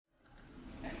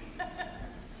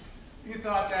You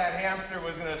thought that hamster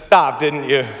was going to stop, didn't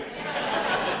you?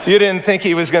 You didn't think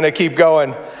he was going to keep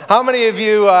going. How many of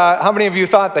you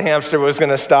thought the hamster was going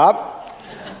to stop?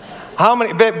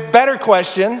 Better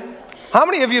question, how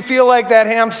many of you feel like that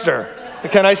hamster?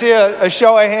 Can I see a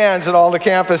show of hands at all the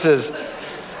campuses?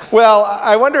 Well,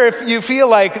 I wonder if you feel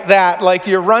like that, like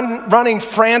you're running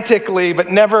frantically but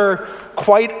never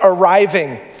quite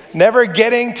arriving, never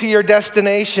getting to your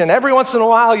destination. Every once in a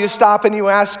while you stop and you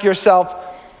ask yourself,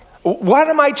 what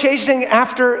am I chasing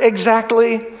after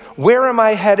exactly? Where am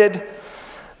I headed?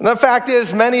 And the fact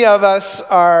is, many of us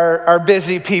are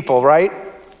busy people, right?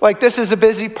 Like, this is a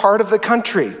busy part of the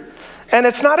country. And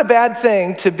it's not a bad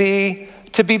thing to be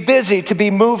busy, to be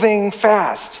moving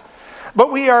fast.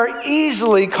 But we are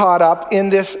easily caught up in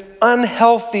this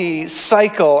unhealthy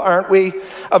cycle, aren't we,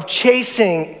 of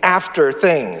chasing after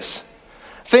things.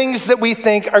 Things that we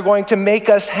think are going to make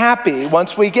us happy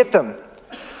once we get them.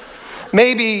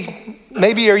 Maybe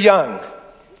you're young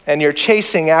and you're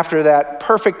chasing after that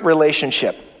perfect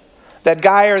relationship. That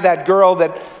guy or that girl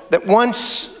that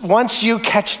once you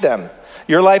catch them,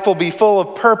 your life will be full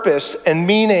of purpose and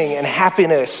meaning and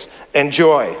happiness and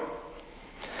joy.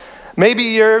 Maybe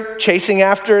you're chasing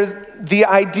after the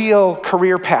ideal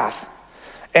career path.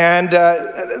 And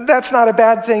that's not a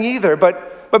bad thing either,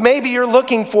 but maybe you're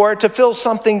looking for it to fill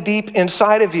something deep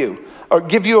inside of you or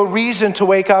give you a reason to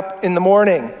wake up in the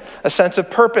morning, a sense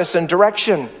of purpose and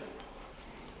direction.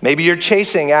 Maybe you're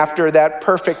chasing after that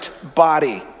perfect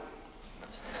body.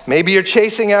 Maybe you're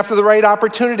chasing after the right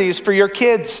opportunities for your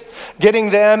kids, getting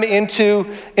them into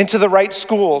the right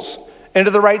schools, into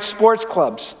the right sports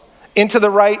clubs, into the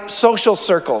right social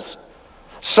circles,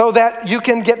 so that you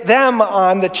can get them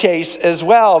on the chase as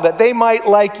well, that they might,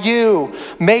 like you,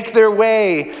 make their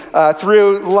way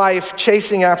through life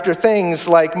chasing after things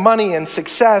like money and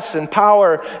success and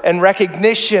power and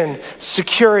recognition,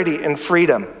 security and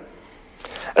freedom.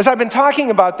 As I've been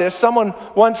talking about this, someone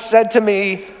once said to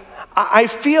me, I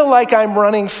feel like I'm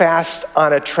running fast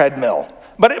on a treadmill.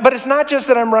 But it's not just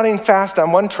that I'm running fast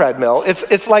on one treadmill.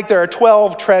 It's like there are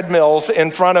 12 treadmills in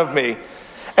front of me.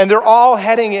 And they're all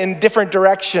heading in different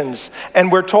directions.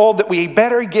 And we're told that we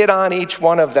better get on each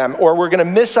one of them or we're going to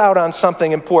miss out on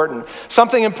something important.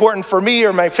 Something important for me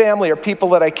or my family or people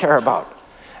that I care about.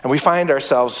 And we find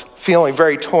ourselves feeling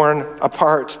very torn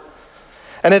apart.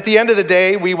 And at the end of the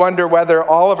day, we wonder whether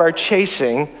all of our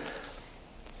chasing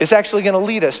is actually going to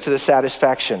lead us to the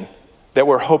satisfaction that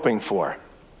we're hoping for.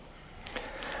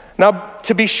 Now,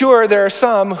 to be sure, there are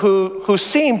some who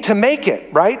seem to make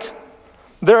it, right?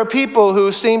 There are people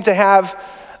who seem to have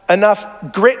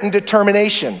enough grit and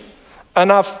determination,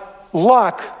 enough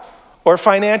luck or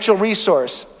financial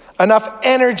resource, enough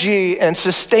energy and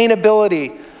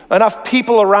sustainability, enough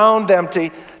people around them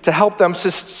to help them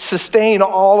sustain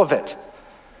all of it.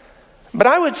 But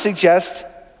I would suggest,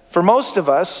 for most of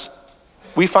us,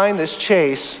 we find this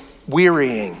chase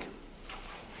wearying.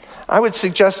 I would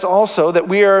suggest also that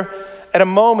we are at a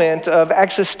moment of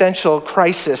existential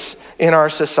crisis in our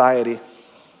society.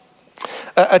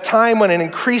 A time when an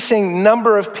increasing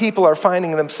number of people are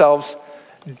finding themselves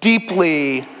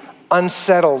deeply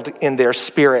unsettled in their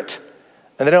spirit,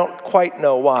 and they don't quite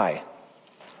know why.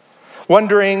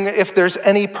 Wondering if there's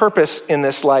any purpose in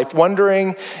this life,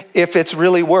 wondering if it's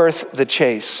really worth the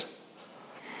chase.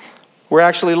 We're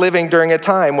actually living during a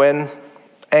time when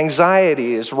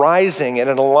anxiety is rising at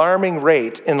an alarming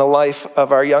rate in the life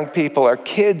of our young people, our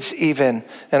kids even,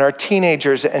 and our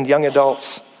teenagers and young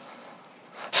adults.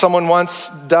 Someone once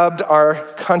dubbed our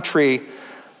country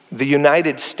the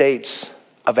United States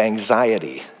of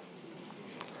anxiety.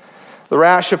 The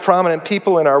rash of prominent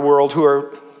people in our world who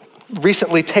are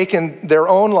recently taken their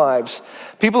own lives,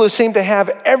 people who seem to have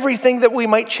everything that we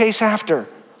might chase after,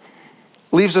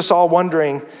 leaves us all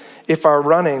wondering if our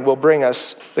running will bring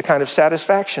us the kind of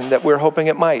satisfaction that we're hoping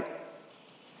it might.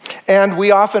 And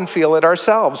we often feel it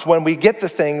ourselves. When we get the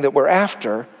thing that we're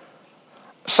after,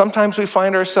 sometimes we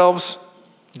find ourselves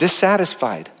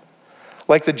dissatisfied.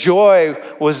 Like the joy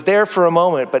was there for a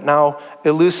moment, but now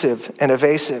elusive and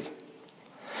evasive.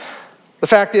 The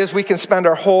fact is, we can spend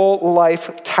our whole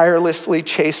life tirelessly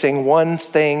chasing one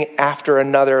thing after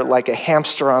another like a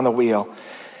hamster on the wheel.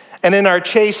 And in our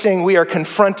chasing, we are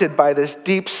confronted by this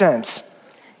deep sense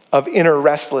of inner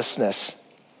restlessness.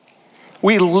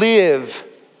 We live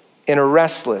in a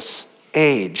restless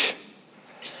age.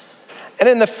 And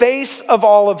in the face of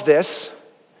all of this,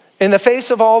 in the face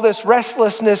of all this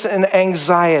restlessness and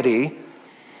anxiety,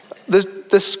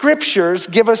 the scriptures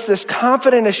give us this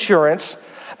confident assurance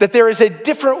that there is a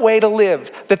different way to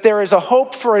live, that there is a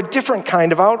hope for a different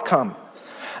kind of outcome,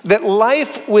 that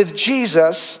life with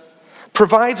Jesus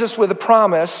provides us with a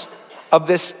promise of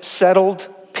this settled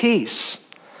peace,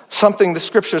 something the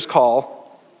scriptures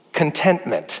call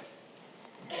contentment.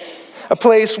 A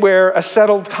place where a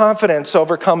settled confidence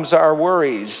overcomes our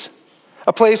worries.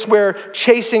 A place where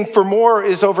chasing for more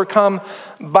is overcome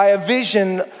by a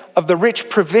vision of the rich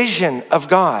provision of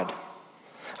God.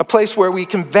 A place where we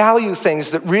can value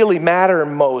things that really matter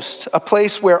most. A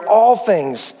place where all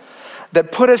things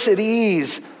that put us at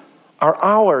ease are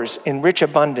ours in rich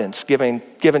abundance given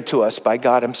to us by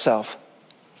God himself.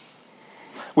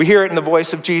 We hear it in the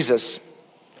voice of Jesus.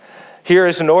 Here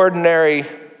is an ordinary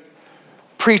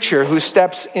preacher who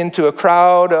steps into a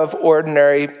crowd of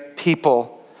ordinary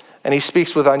people, and he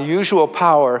speaks with unusual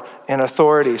power and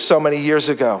authority so many years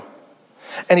ago.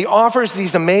 And he offers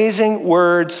these amazing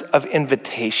words of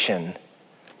invitation.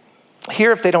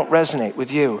 Hear if they don't resonate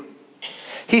with you.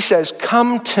 He says,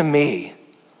 "Come to me,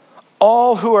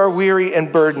 all who are weary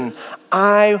and burdened.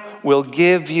 I will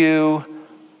give you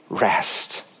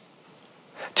rest.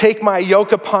 Take my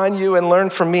yoke upon you and learn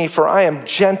from me, for I am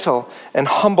gentle and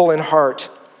humble in heart,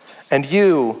 and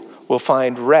you will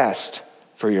find rest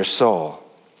for your soul."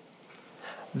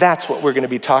 That's what we're going to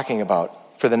be talking about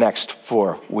for the next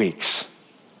 4 weeks.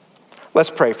 Let's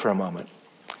pray for a moment.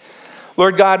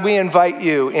 Lord God, we invite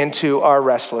you into our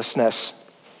restlessness.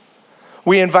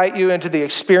 We invite you into the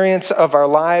experience of our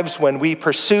lives when we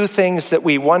pursue things that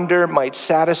we wonder might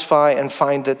satisfy and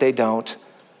find that they don't.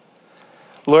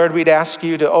 Lord, we'd ask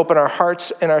you to open our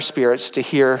hearts and our spirits to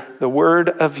hear the word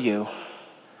of you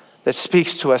that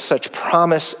speaks to us such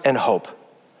promise and hope.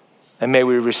 And may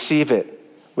we receive it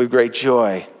with great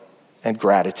joy and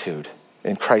gratitude.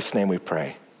 In Christ's name we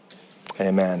pray.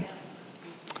 Amen.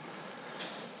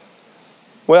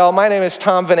 Well, my name is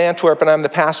Tom Van Antwerp, and I'm the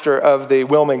pastor of the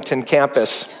Wilmington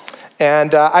campus.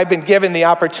 And I've been given the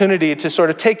opportunity to sort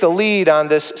of take the lead on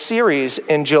this series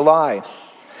in July.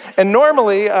 And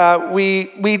normally,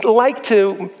 we like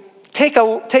to take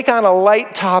on a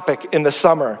light topic in the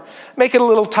summer, make it a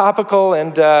little topical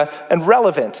and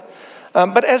relevant.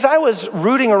 But as I was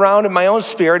rooting around in my own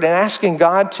spirit and asking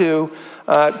God to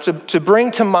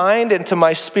bring to mind and to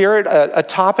my spirit a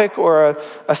topic or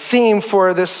a theme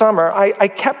for this summer, I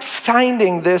kept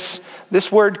finding this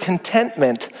word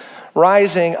contentment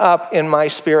rising up in my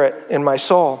spirit, in my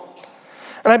soul.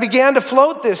 And I began to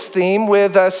float this theme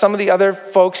with some of the other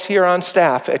folks here on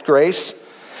staff at Grace.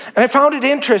 And I found it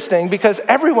interesting because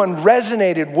everyone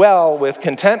resonated well with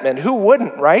contentment. Who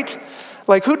wouldn't, right?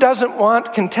 Like, who doesn't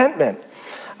want contentment?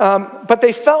 But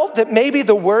they felt that maybe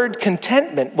the word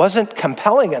contentment wasn't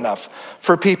compelling enough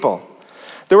for people.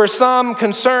 There was some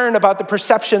concern about the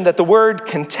perception that the word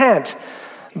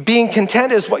being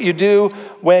content is what you do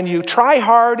when you try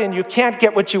hard and you can't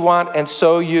get what you want, and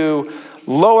so you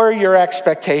lower your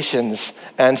expectations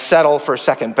and settle for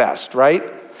second best, right?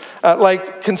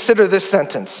 Consider this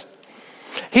sentence.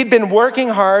 He'd been working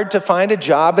hard to find a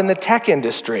job in the tech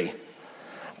industry.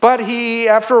 But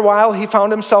after a while, he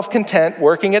found himself content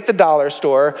working at the dollar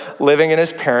store, living in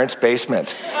his parents'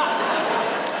 basement.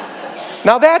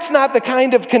 Now, that's not the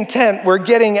kind of content we're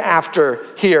getting after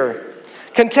here.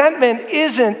 Contentment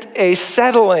isn't a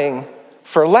settling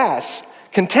for less.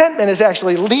 Contentment is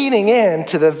actually leaning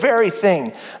into the very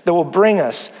thing that will bring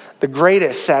us the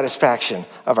greatest satisfaction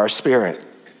of our spirit.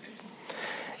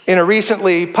 In a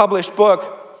recently published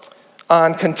book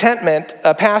on contentment,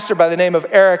 a pastor by the name of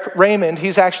Eric Raymond,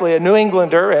 he's actually a New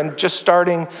Englander and just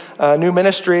starting a new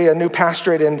ministry, a new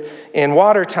pastorate in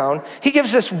Watertown. He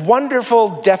gives this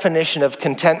wonderful definition of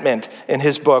contentment in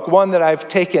his book, one that I've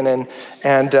taken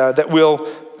and that we'll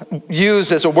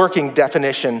use as a working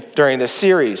definition during this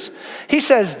series. He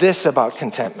says this about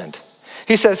contentment.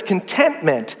 He says,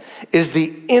 contentment is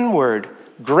the inward,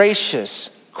 gracious,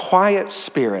 quiet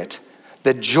spirit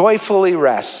that joyfully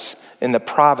rests in the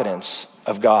providence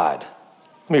of God.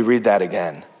 Let me read that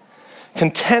again.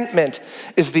 Contentment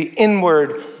is the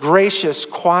inward, gracious,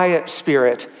 quiet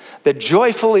spirit that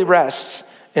joyfully rests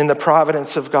in the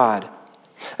providence of God.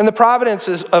 And the providence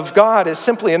of God is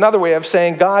simply another way of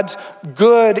saying God's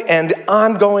good and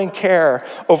ongoing care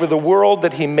over the world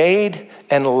that he made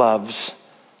and loves.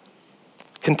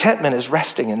 Contentment is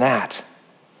resting in that.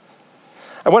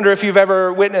 I wonder if you've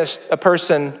ever witnessed a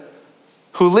person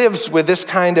who lives with this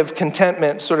kind of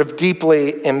contentment sort of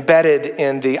deeply embedded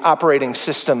in the operating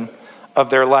system of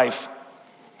their life.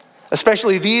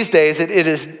 Especially these days, it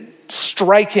is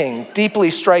striking, deeply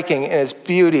striking in its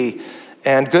beauty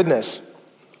and goodness.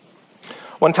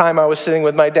 One time I was sitting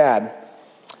with my dad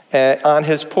on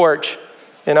his porch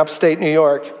in upstate New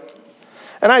York,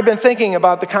 and I'd been thinking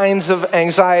about the kinds of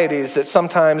anxieties that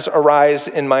sometimes arise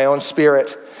in my own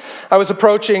spirit. I was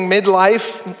approaching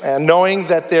midlife and knowing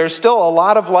that there's still a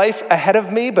lot of life ahead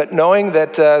of me, but knowing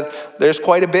that there's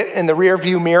quite a bit in the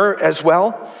rearview mirror as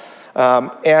well.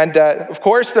 Of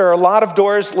course, there are a lot of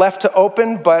doors left to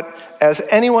open, but as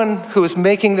anyone who is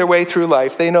making their way through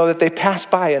life, they know that they pass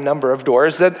by a number of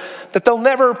doors that they'll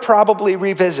never probably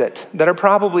revisit, that are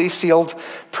probably sealed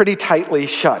pretty tightly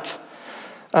shut.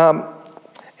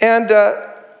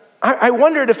 I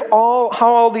wondered how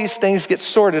all these things get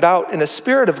sorted out in the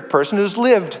spirit of a person who's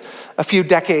lived a few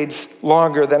decades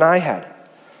longer than I had.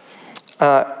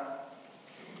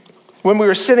 When we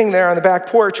were sitting there on the back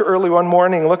porch early one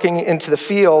morning looking into the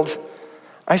field,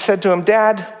 I said to him,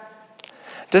 "Dad,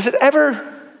 does it ever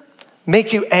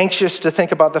make you anxious to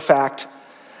think about the fact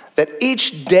that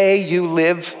each day you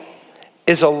live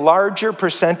is a larger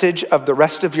percentage of the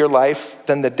rest of your life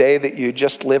than the day that you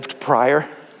just lived prior?"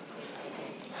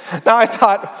 Now I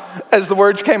thought, as the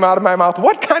words came out of my mouth,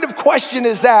 what kind of question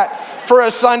is that for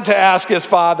a son to ask his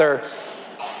father?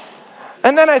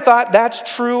 And then I thought, that's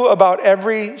true about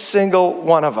every single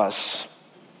one of us.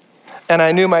 And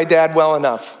I knew my dad well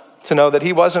enough to know that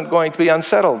he wasn't going to be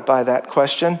unsettled by that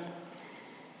question.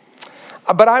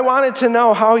 But I wanted to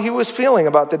know how he was feeling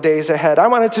about the days ahead. I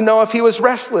wanted to know if he was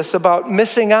restless about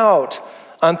missing out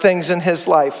on things in his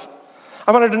life.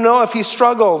 I wanted to know if he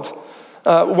struggled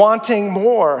wanting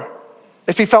more,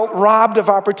 if he felt robbed of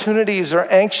opportunities or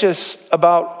anxious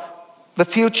about the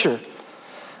future.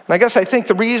 And I think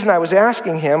the reason I was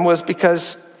asking him was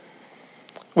because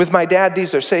with my dad,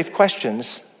 these are safe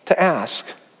questions to ask.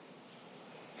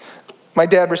 My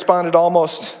dad responded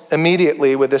almost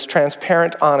immediately with this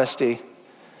transparent honesty.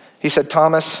 He said,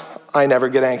 "Thomas, I never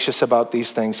get anxious about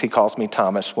these things." He calls me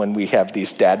Thomas when we have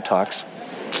these dad talks.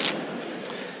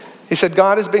 He said,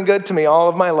 "God has been good to me all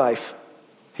of my life.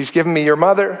 He's given me your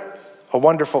mother, a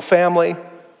wonderful family,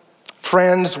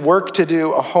 friends, work to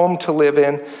do, a home to live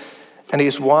in, and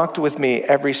he's walked with me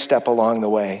every step along the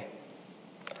way."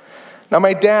 Now,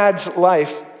 my dad's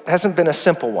life hasn't been a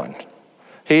simple one.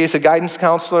 He's a guidance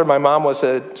counselor. My mom was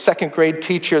a second grade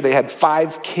teacher. They had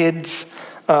 5 kids.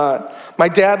 My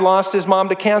dad lost his mom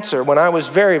to cancer when I was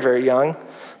very, very young.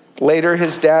 Later,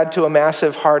 his dad to a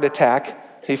massive heart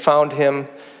attack. He found him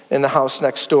in the house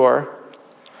next door.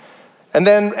 And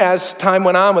then as time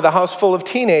went on with a house full of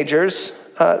teenagers,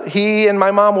 he and my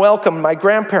mom welcomed my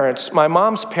grandparents, my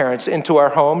mom's parents, into our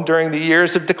home during the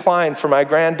years of decline for my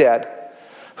granddad,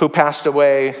 who passed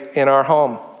away in our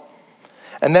home.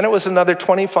 And then it was another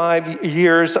 25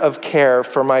 years of care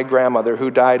for my grandmother,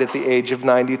 who died at the age of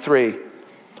 93,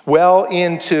 well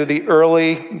into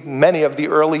many of the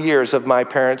early years of my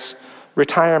parents'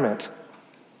 retirement.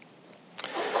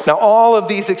 Now, all of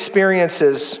these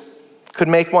experiences could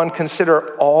make one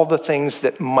consider all the things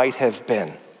that might have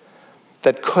been,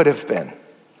 that could have been,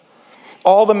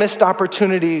 all the missed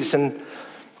opportunities, and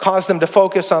cause them to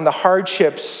focus on the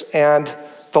hardships and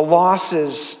the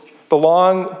losses, the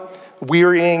long,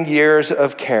 wearying years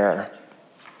of care.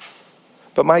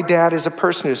 But my dad is a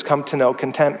person who's come to know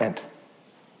contentment.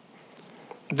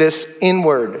 This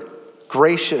inward,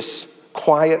 gracious,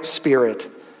 quiet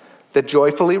spirit that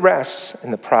joyfully rests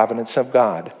in the providence of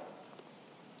God.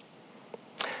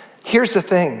 Here's the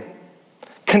thing.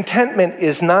 Contentment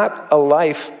is not a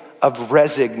life of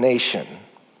resignation.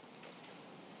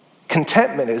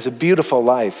 Contentment is a beautiful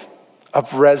life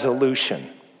of resolution.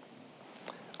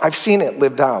 I've seen it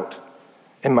lived out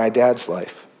in my dad's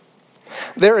life.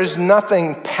 There is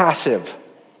nothing passive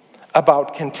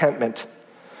about contentment.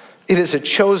 It is a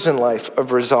chosen life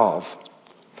of resolve.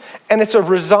 And it's a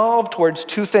resolve towards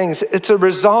 2 things. It's a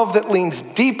resolve that leans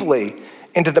deeply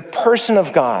into the person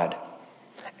of God.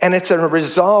 And it's a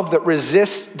resolve that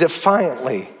resists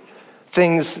defiantly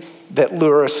things that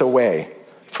lure us away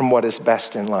from what is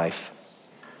best in life.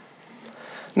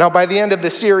 Now, by the end of the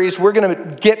series, we're going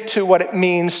to get to what it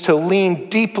means to lean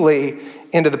deeply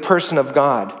into the person of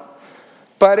God.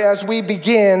 But as we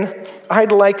begin,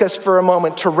 I'd like us for a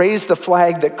moment to raise the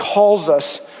flag that calls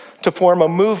us to form a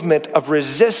movement of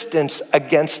resistance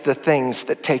against the things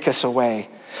that take us away.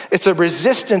 It's a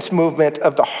resistance movement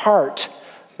of the heart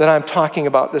that I'm talking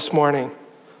about this morning.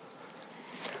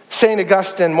 St.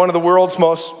 Augustine, one of the world's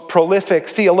most prolific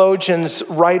theologians,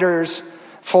 writers,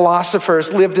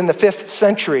 philosophers, lived in the 5th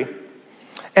century.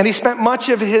 And he spent much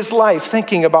of his life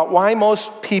thinking about why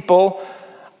most people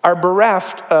are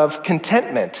bereft of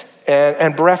contentment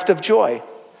and bereft of joy.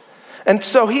 And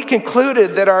so he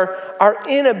concluded that our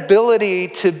inability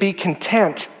to be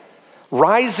content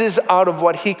rises out of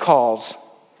what he calls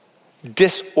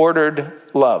disordered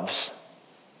loves.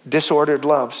 Disordered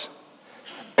loves.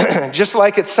 Just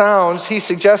like it sounds, he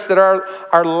suggests that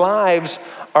our lives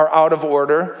are out of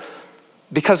order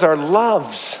because our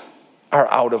loves are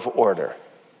out of order.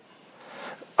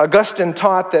 Augustine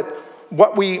taught that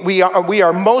we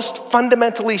are most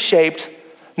fundamentally shaped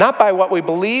not by what we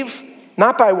believe,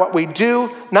 not by what we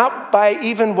do, not by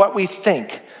even what we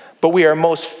think, but we are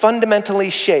most fundamentally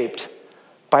shaped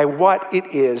by what it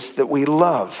is that we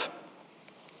love.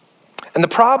 And the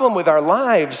problem with our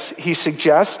lives, he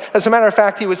suggests, as a matter of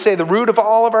fact, he would say the root of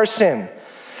all of our sin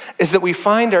is that we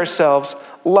find ourselves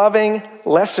loving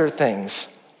lesser things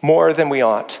more than we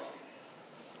ought.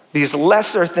 These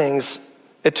lesser things,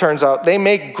 it turns out, they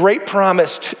make great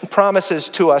promises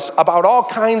to us about all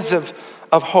kinds of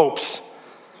hopes,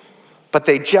 but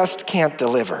they just can't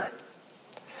deliver.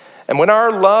 And when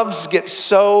our loves get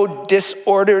so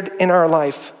disordered in our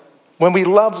life, when we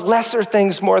love lesser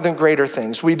things more than greater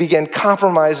things, we begin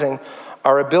compromising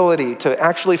our ability to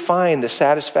actually find the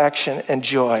satisfaction and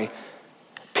joy,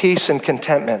 peace and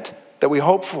contentment that we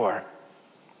hope for.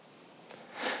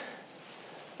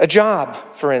 A job,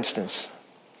 for instance.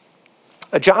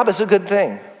 A job is a good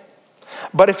thing.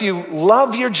 But if you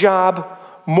love your job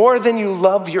more than you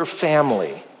love your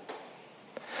family,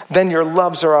 then your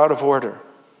loves are out of order.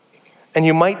 And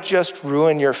you might just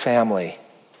ruin your family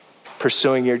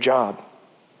pursuing your job.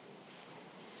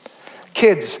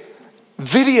 Kids,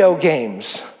 video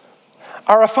games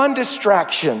are a fun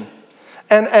distraction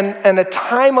and a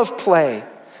time of play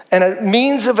and a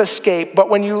means of escape. But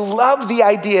when you love the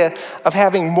idea of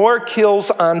having more kills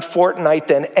on Fortnite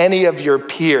than any of your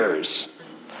peers,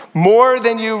 more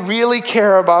than you really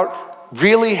care about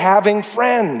really having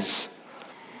friends,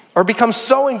 or become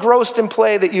so engrossed in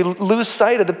play that you lose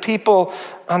sight of the people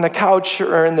on the couch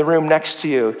or in the room next to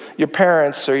you, your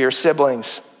parents or your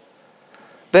siblings,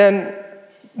 then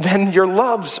your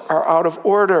loves are out of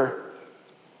order.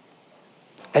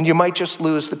 And you might just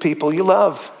lose the people you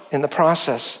love in the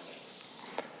process.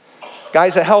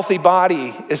 Guys, a healthy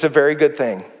body is a very good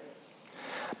thing.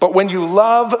 But when your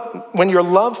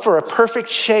love for a perfect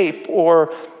shape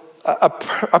or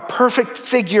a perfect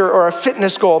figure or a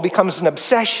fitness goal becomes an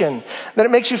obsession, then it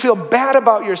makes you feel bad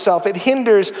about yourself. It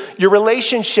hinders your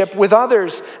relationship with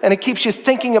others, and it keeps you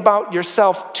thinking about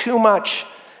yourself too much.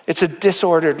 It's a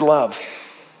disordered love.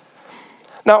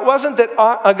 Now, it wasn't that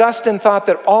Augustine thought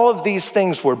that all of these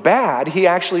things were bad. He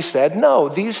actually said, no,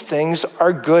 these things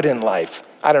are good in life.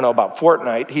 I don't know about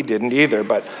Fortnite. He didn't either,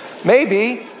 but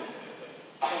maybe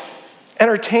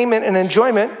entertainment and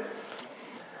enjoyment.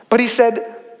 But he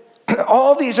said,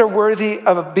 all these are worthy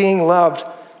of being loved.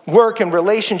 Work and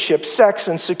relationships, sex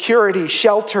and security,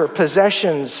 shelter,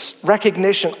 possessions,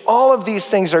 recognition, all of these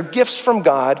things are gifts from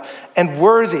God and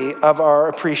worthy of our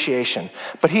appreciation.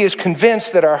 But he is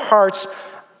convinced that our heart's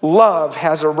love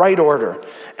has a right order.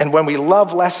 And when we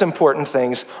love less important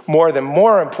things more than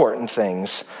more important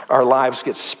things, our lives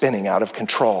get spinning out of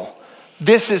control.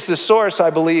 This is the source, I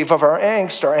believe, of our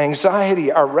angst, our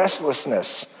anxiety, our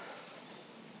restlessness.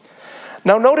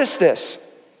 Now notice this,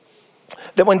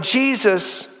 that when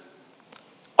Jesus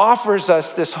offers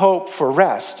us this hope for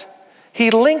rest,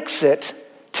 he links it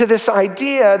to this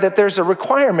idea that there's a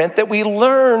requirement that we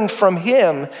learn from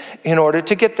him in order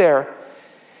to get there.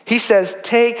 He says,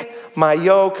 take my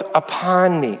yoke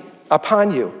upon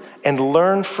you, and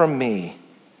learn from me.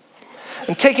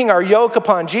 And taking our yoke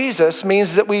upon Jesus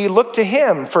means that we look to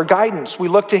him for guidance. We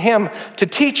look to him to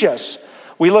teach us.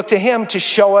 We look to him to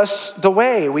show us the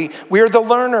way. We are the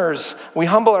learners. We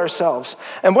humble ourselves.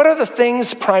 And what are the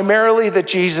things primarily that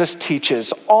Jesus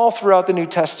teaches all throughout the New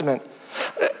Testament?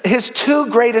 His two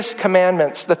greatest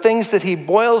commandments, the things that he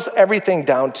boils everything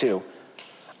down to,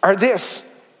 are this: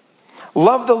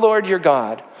 love the Lord your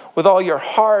God with all your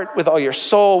heart, with all your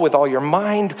soul, with all your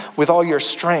mind, with all your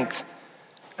strength,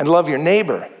 and love your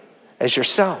neighbor as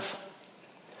yourself.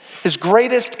 His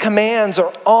greatest commands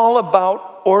are all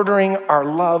about ordering our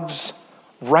loves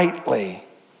rightly,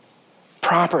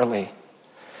 properly.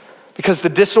 Because the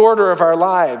disorder of our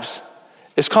lives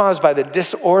is caused by the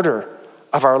disorder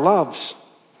of our loves.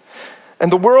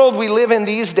 And the world we live in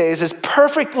these days is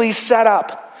perfectly set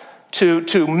up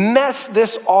to mess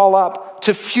this all up,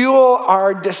 to fuel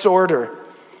our disorder.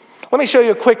 Let me show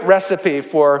you a quick recipe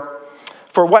for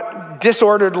what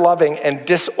disordered loving and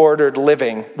disordered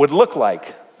living would look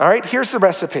like. All right, here's the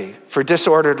recipe for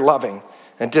disordered loving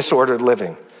and disordered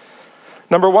living.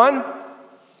 Number one,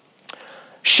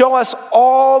 show us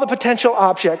all the potential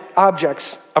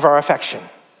objects of our affection.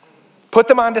 Put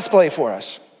them on display for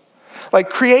us. Like,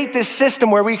 create this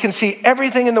system where we can see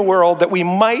everything in the world that we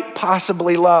might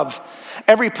possibly love.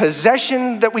 Every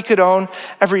possession that we could own,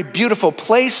 every beautiful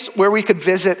place where we could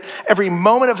visit, every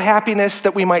moment of happiness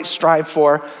that we might strive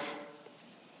for.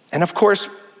 And of course,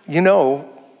 you know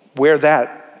where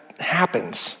that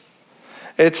happens.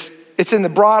 It's in the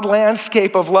broad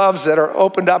landscape of loves that are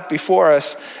opened up before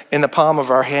us in the palm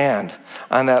of our hand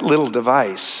on that little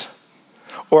device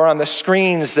or on the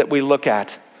screens that we look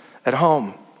at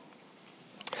home.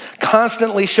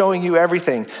 Constantly showing you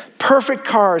everything. Perfect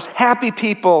cars, happy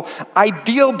people,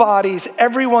 ideal bodies,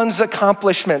 everyone's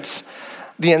accomplishments.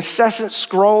 The incessant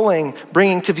scrolling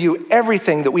bringing to view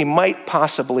everything that we might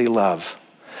possibly love.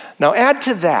 Now add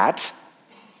to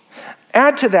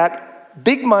that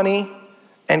big money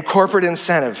and corporate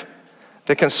incentive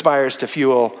that conspires to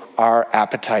fuel our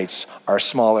appetites, our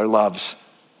smaller loves.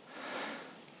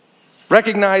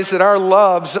 Recognize that our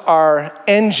loves are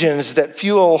engines that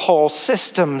fuel whole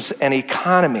systems and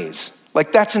economies.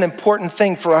 Like, that's an important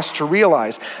thing for us to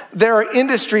realize. There are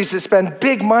industries that spend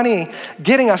big money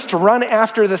getting us to run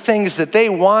after the things that they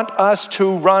want us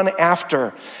to run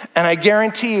after. And I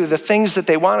guarantee you the things that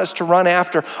they want us to run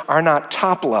after are not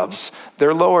top loves,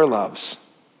 they're lower loves.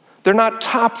 They're not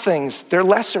top things, they're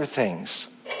lesser things.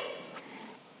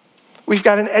 We've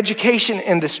got an education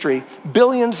industry,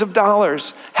 billions of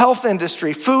dollars, health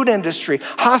industry, food industry,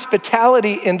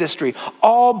 hospitality industry,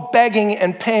 all begging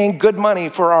and paying good money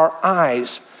for our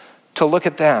eyes to look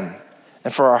at them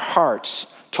and for our hearts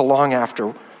to long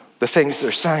after the things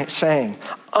they're saying.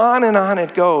 On and on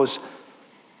it goes.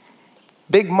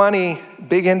 Big money,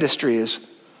 big industry is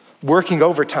working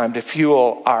overtime to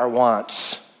fuel our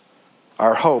wants,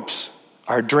 our hopes,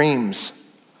 our dreams.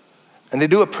 And they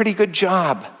do a pretty good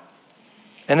job.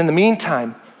 And in the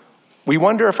meantime, we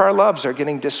wonder if our loves are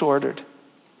getting disordered.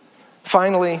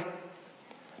 Finally,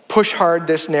 push hard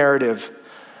this narrative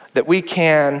that we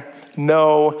can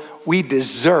know we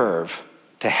deserve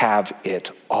to have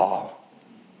it all.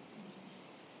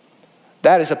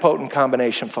 That is a potent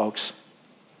combination, folks.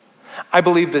 I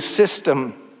believe the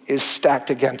system is stacked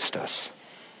against us.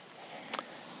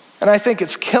 And I think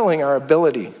it's killing our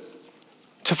ability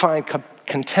to find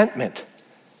contentment.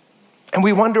 And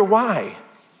we wonder why.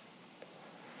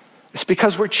 It's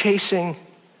because we're chasing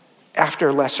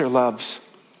after lesser loves,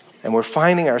 and we're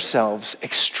finding ourselves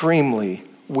extremely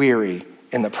weary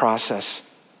in the process,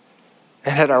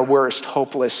 and at our worst,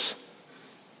 hopeless.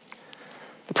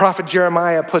 The prophet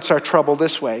Jeremiah puts our trouble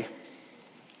this way.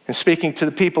 In speaking to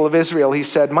the people of Israel, he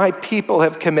said, "My people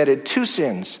have committed two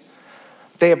sins.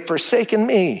 They have forsaken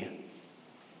me,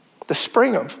 the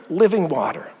spring of living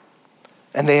water,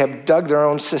 and they have dug their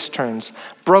own cisterns,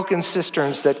 broken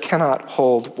cisterns that cannot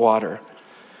hold water."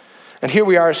 And here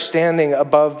we are standing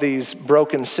above these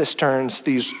broken cisterns,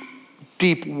 these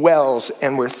deep wells,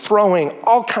 and we're throwing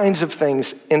all kinds of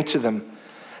things into them,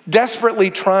 desperately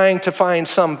trying to find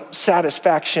some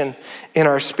satisfaction in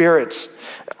our spirits,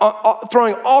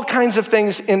 throwing all kinds of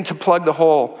things in to plug the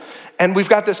hole. And we've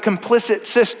got this complicit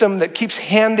system that keeps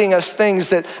handing us things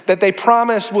that they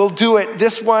promise will do it.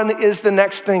 This one is the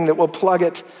next thing that will plug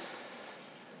it.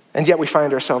 And yet we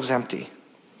find ourselves empty.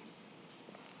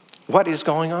 What is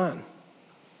going on?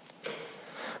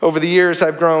 Over the years,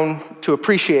 I've grown to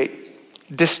appreciate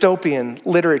dystopian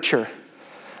literature.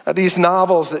 These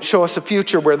novels that show us a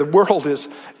future where the world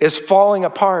is falling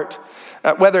apart.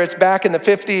 Whether it's back in the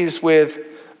 50s with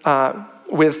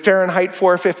Fahrenheit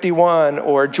 451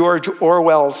 or George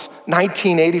Orwell's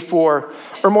 1984,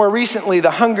 or more recently,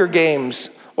 The Hunger Games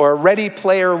or Ready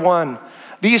Player One.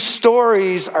 These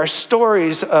stories are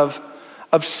stories of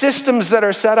systems that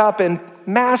are set up and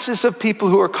masses of people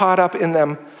who are caught up in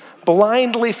them,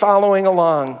 blindly following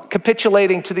along,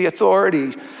 capitulating to the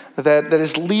authority that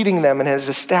is leading them and has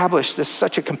established this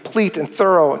such a complete and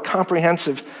thorough and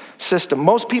comprehensive system.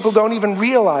 Most people don't even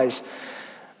realize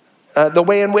the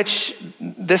way in which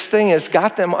this thing has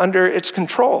got them under its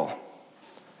control.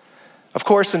 Of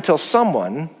course, until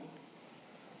someone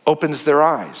opens their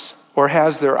eyes or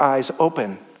has their eyes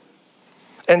open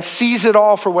and sees it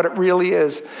all for what it really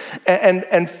is,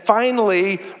 and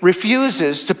finally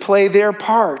refuses to play their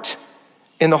part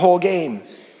in the whole game.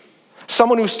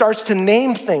 Someone who starts to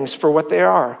name things for what they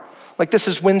are. Like, this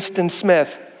is Winston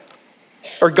Smith,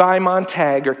 or Guy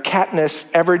Montag, or Katniss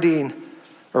Everdeen,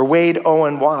 or Wade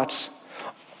Owen Watts.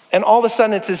 And all of a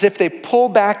sudden, it's as if they pull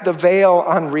back the veil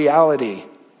on reality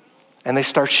and they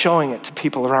start showing it to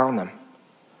people around them.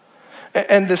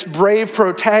 And this brave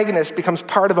protagonist becomes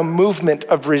part of a movement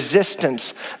of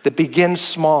resistance that begins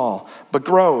small but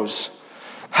grows,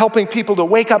 helping people to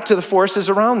wake up to the forces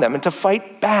around them and to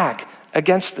fight back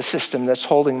against the system that's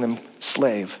holding them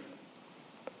slave.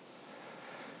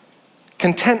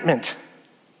 Contentment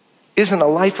isn't a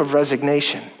life of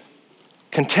resignation.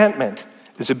 Contentment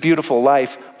is a beautiful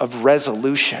life of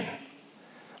resolution,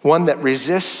 one that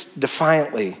resists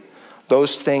defiantly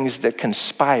those things that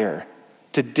conspire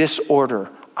to disorder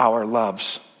our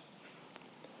loves.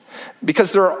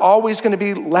 Because there are always going to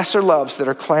be lesser loves that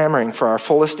are clamoring for our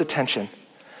fullest attention.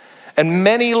 And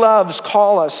many loves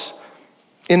call us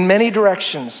in many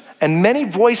directions, and many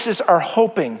voices are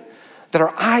hoping that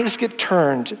our eyes get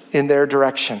turned in their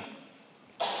direction.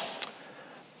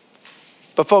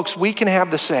 But folks, we can have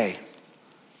the say.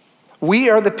 We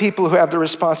are the people who have the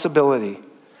responsibility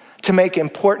to make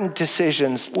important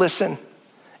decisions. Listen,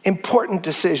 important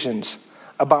decisions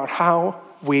about how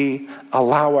we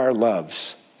allow our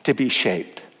loves to be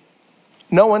shaped.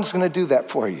 No one's going to do that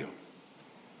for you.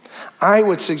 I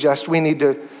would suggest we need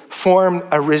to form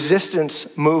a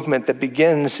resistance movement that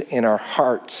begins in our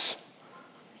hearts,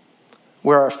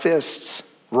 where our fists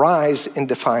rise in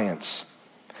defiance,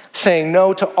 saying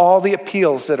no to all the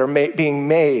appeals that are being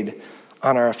made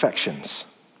on our affections.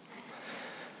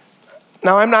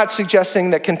 Now, I'm not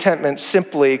suggesting that contentment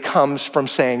simply comes from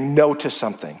saying no to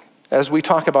something. As we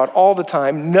talk about all the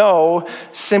time, no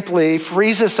simply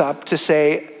frees us up to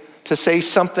say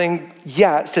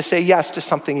yes to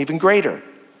something even greater.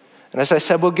 And as I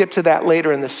said, we'll get to that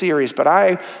later in the series, but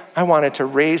I wanted to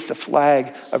raise the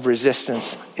flag of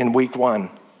resistance in week 1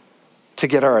 to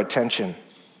get our attention.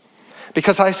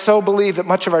 Because I so believe that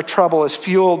much of our trouble is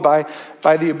fueled by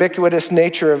the ubiquitous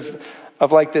nature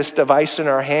of like this device in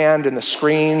our hand and the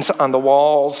screens on the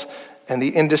walls and the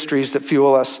industries that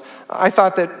fuel us. I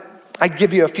thought that I'd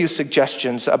give you a few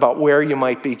suggestions about where you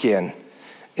might begin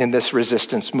in this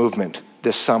resistance movement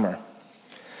this summer.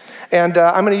 And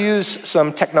I'm going to use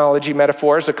some technology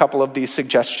metaphors, a couple of these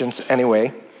suggestions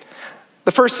anyway.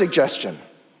 The first suggestion,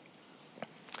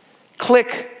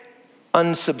 click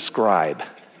unsubscribe.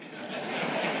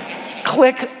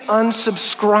 Click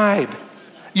unsubscribe.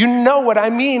 You know what I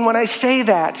mean when I say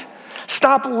that.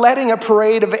 Stop letting a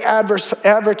parade of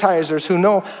advertisers who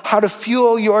know how to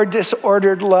fuel your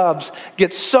disordered loves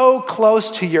get so close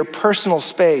to your personal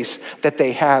space that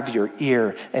they have your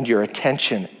ear and your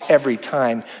attention every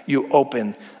time you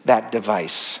open that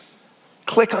device.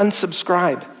 Click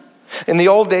unsubscribe. In the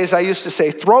old days, I used to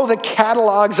say, throw the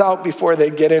catalogs out before they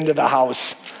get into the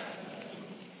house.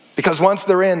 Because once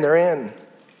they're in, they're in.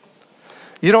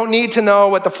 You don't need to know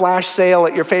what the flash sale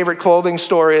at your favorite clothing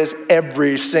store is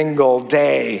every single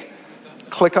day.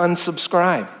 Click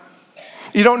unsubscribe.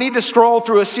 You don't need to scroll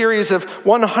through a series of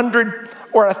 100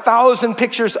 or 1,000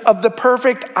 pictures of the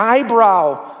perfect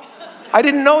eyebrow. I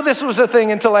didn't know this was a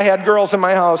thing until I had girls in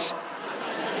my house.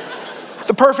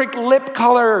 The perfect lip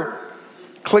color.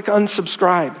 Click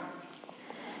unsubscribe.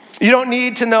 You don't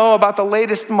need to know about the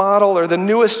latest model or the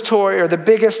newest toy or the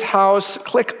biggest house.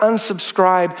 Click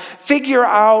unsubscribe. Figure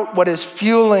out what is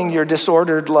fueling your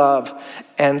disordered love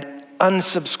and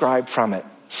unsubscribe from it.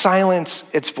 Silence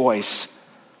its voice.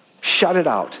 Shut it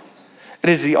out. It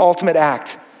is the ultimate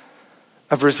act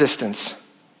of resistance.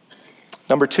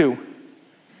 Number 2,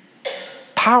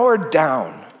 power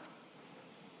down.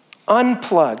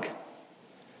 Unplug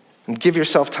and give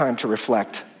yourself time to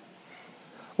reflect.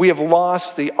 We have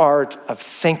lost the art of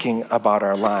thinking about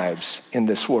our lives in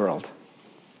this world.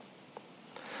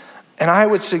 And I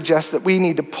would suggest that we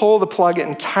need to pull the plug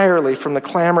entirely from the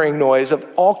clamoring noise of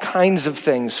all kinds of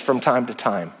things from time to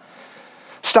time.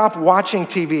 Stop watching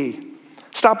TV.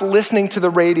 Stop listening to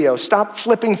the radio. Stop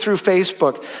flipping through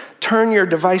Facebook. Turn your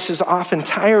devices off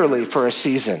entirely for a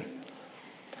season.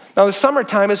 Now, the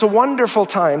summertime is a wonderful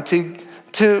time to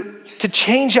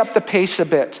change up the pace a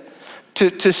bit,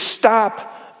 to stop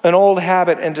an old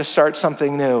habit and to start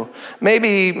something new.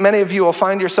 Maybe many of you will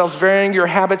find yourselves varying your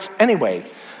habits anyway.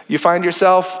 You find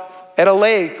yourself at a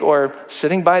lake or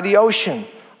sitting by the ocean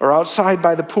or outside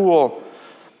by the pool.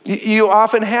 You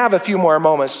often have a few more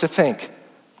moments to think,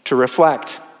 to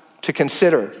reflect, to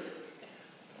consider.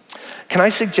 Can I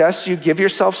suggest you give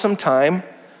yourself some time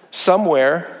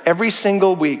somewhere every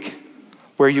single week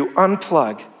where you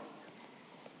unplug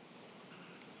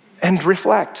and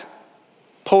reflect?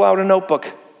 Pull out a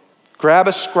notebook. Grab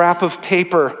a scrap of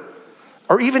paper,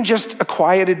 or even just a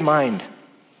quieted mind.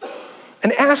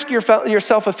 And ask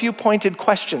yourself a few pointed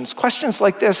questions. Questions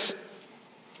like this.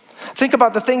 Think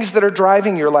about the things that are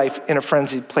driving your life in a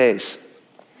frenzied place.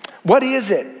 What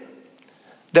is it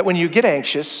that when you get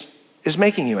anxious is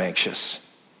making you anxious?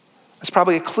 It's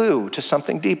probably a clue to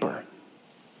something deeper.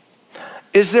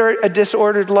 Is there a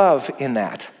disordered love in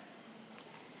that?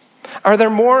 Are there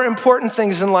more important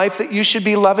things in life that you should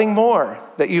be loving more,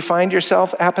 that you find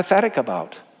yourself apathetic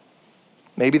about?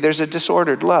 Maybe there's a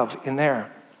disordered love in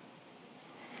there.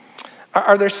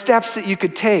 Are there steps that you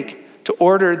could take to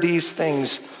order these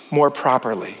things more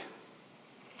properly?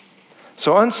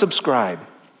 So unsubscribe,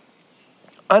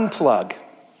 unplug.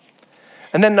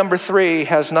 And then number 3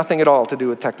 has nothing at all to do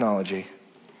with technology.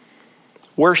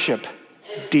 worship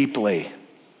deeply.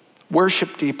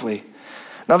 Worship deeply.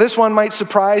 Now, this one might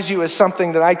surprise you as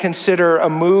something that I consider a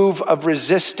move of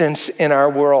resistance in our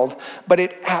world, but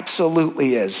it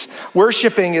absolutely is.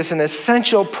 Worshiping is an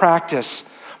essential practice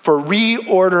for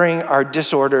reordering our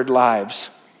disordered lives.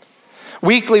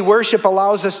 Weekly worship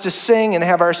allows us to sing and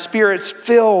have our spirits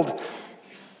filled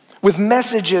with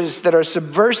messages that are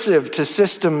subversive to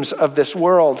systems of this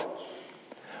world,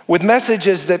 with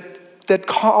messages that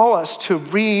call us to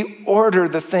reorder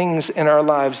the things in our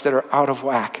lives that are out of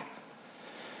whack.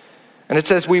 And it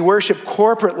says we worship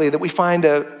corporately, that we find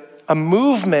a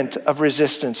movement of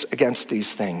resistance against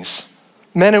these things.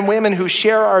 Men and women who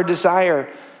share our desire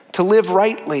to live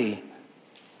rightly,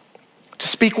 to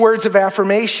speak words of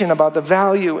affirmation about the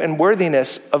value and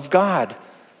worthiness of God,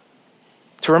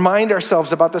 to remind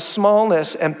ourselves about the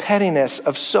smallness and pettiness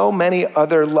of so many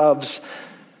other loves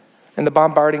and the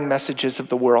bombarding messages of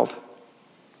the world.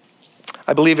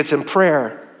 I believe it's in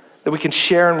prayer that we can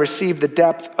share and receive the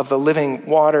depth of the living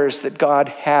waters that God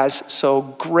has so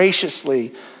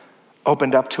graciously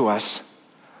opened up to us,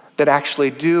 that actually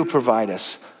do provide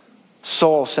us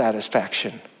soul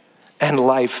satisfaction and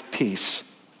life peace,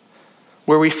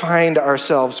 where we find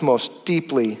ourselves most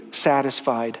deeply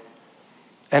satisfied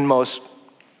and most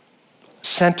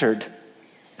centered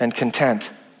and content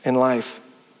in life.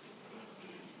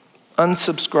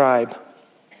 Unsubscribe,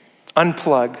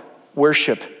 unplug,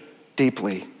 worship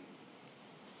deeply.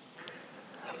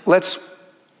 Let's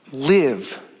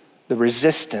live the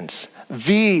resistance,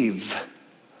 vive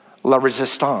la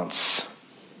résistance,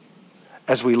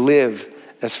 as we live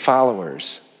as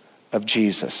followers of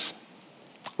Jesus.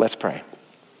 Let's pray.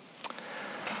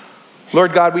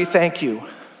 Lord God, we thank you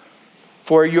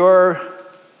for your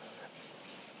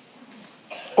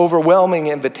overwhelming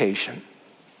invitation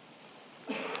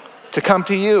to come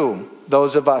to you,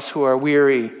 those of us who are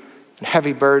weary and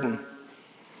heavy burdened,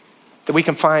 that we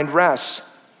can find rest,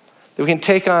 that we can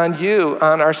take on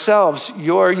ourselves,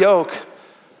 your yoke,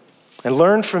 and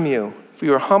learn from you, for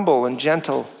you are humble and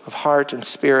gentle of heart and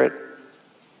spirit.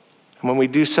 And when we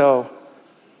do so,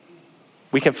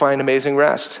 we can find amazing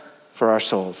rest for our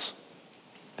souls,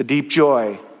 the deep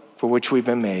joy for which we've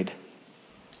been made,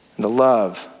 and the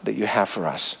love that you have for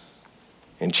us.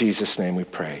 In Jesus' name we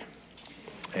pray.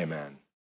 Amen.